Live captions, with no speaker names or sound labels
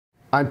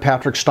I'm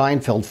Patrick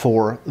Steinfeld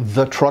for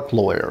The Truck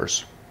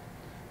Lawyers.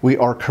 We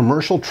are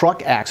commercial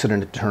truck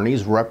accident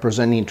attorneys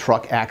representing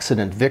truck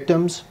accident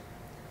victims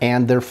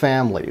and their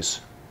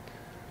families.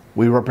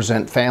 We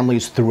represent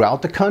families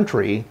throughout the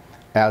country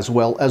as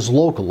well as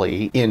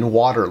locally in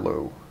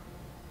Waterloo.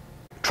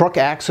 Truck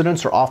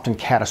accidents are often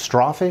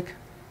catastrophic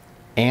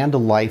and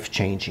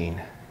life-changing,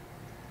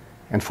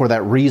 and for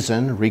that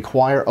reason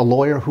require a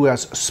lawyer who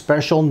has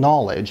special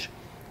knowledge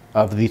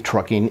of the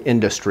trucking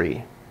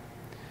industry.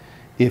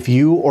 If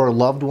you or a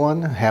loved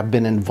one have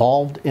been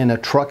involved in a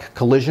truck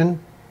collision,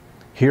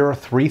 here are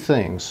 3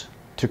 things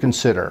to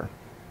consider.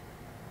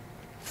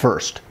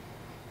 First,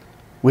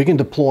 we can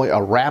deploy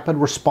a rapid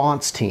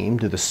response team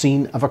to the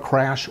scene of a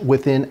crash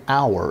within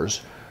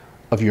hours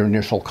of your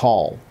initial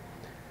call,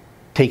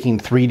 taking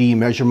 3D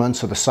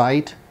measurements of the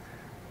site,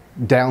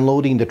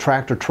 downloading the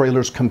tractor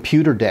trailer's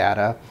computer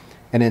data,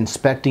 and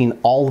inspecting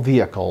all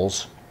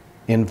vehicles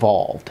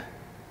involved.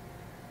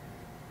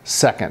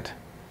 Second,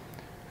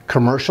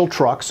 commercial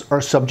trucks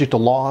are subject to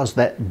laws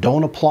that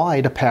don't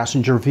apply to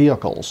passenger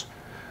vehicles.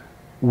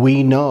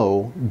 We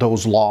know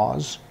those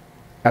laws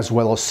as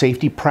well as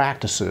safety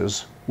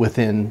practices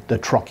within the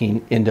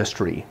trucking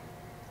industry.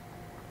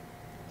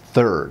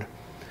 Third,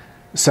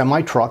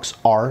 semi-trucks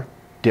are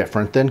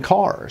different than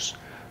cars,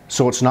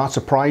 so it's not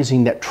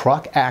surprising that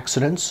truck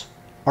accidents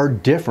are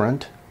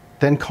different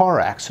than car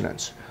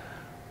accidents.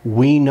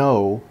 We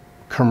know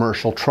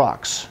commercial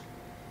trucks.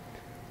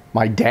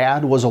 My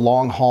dad was a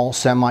long-haul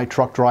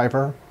semi-truck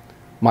driver.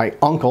 My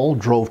uncle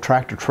drove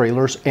tractor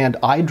trailers and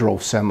I drove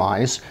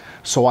semis,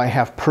 so I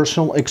have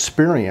personal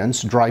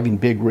experience driving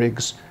big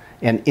rigs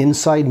and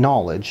inside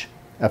knowledge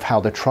of how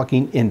the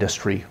trucking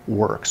industry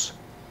works.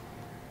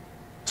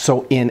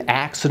 So in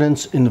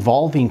accidents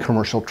involving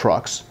commercial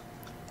trucks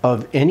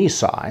of any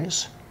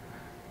size,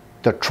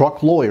 the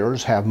truck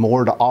lawyers have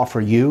more to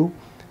offer you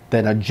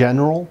than a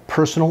general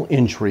personal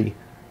injury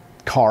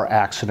car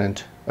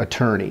accident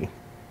attorney.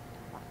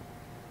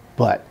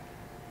 But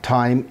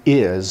time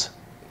is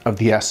of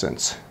the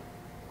essence.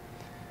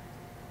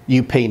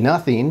 You pay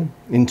nothing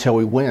until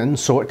we win,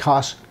 so it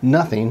costs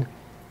nothing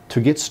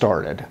to get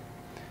started.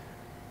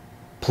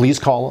 Please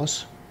call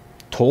us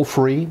toll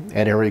free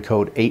at area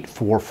code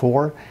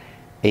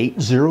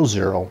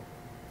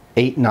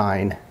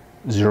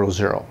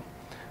 844-800-8900.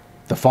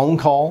 The phone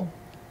call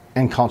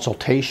and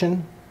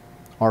consultation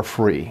are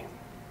free.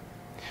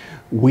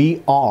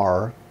 We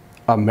are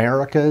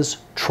America's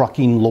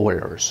trucking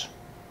lawyers.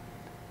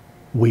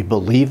 We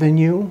believe in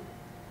you,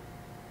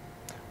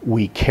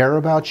 we care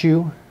about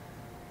you,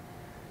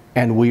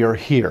 and we are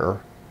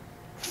here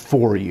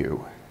for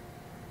you.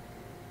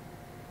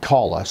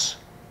 Call us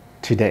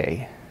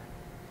today.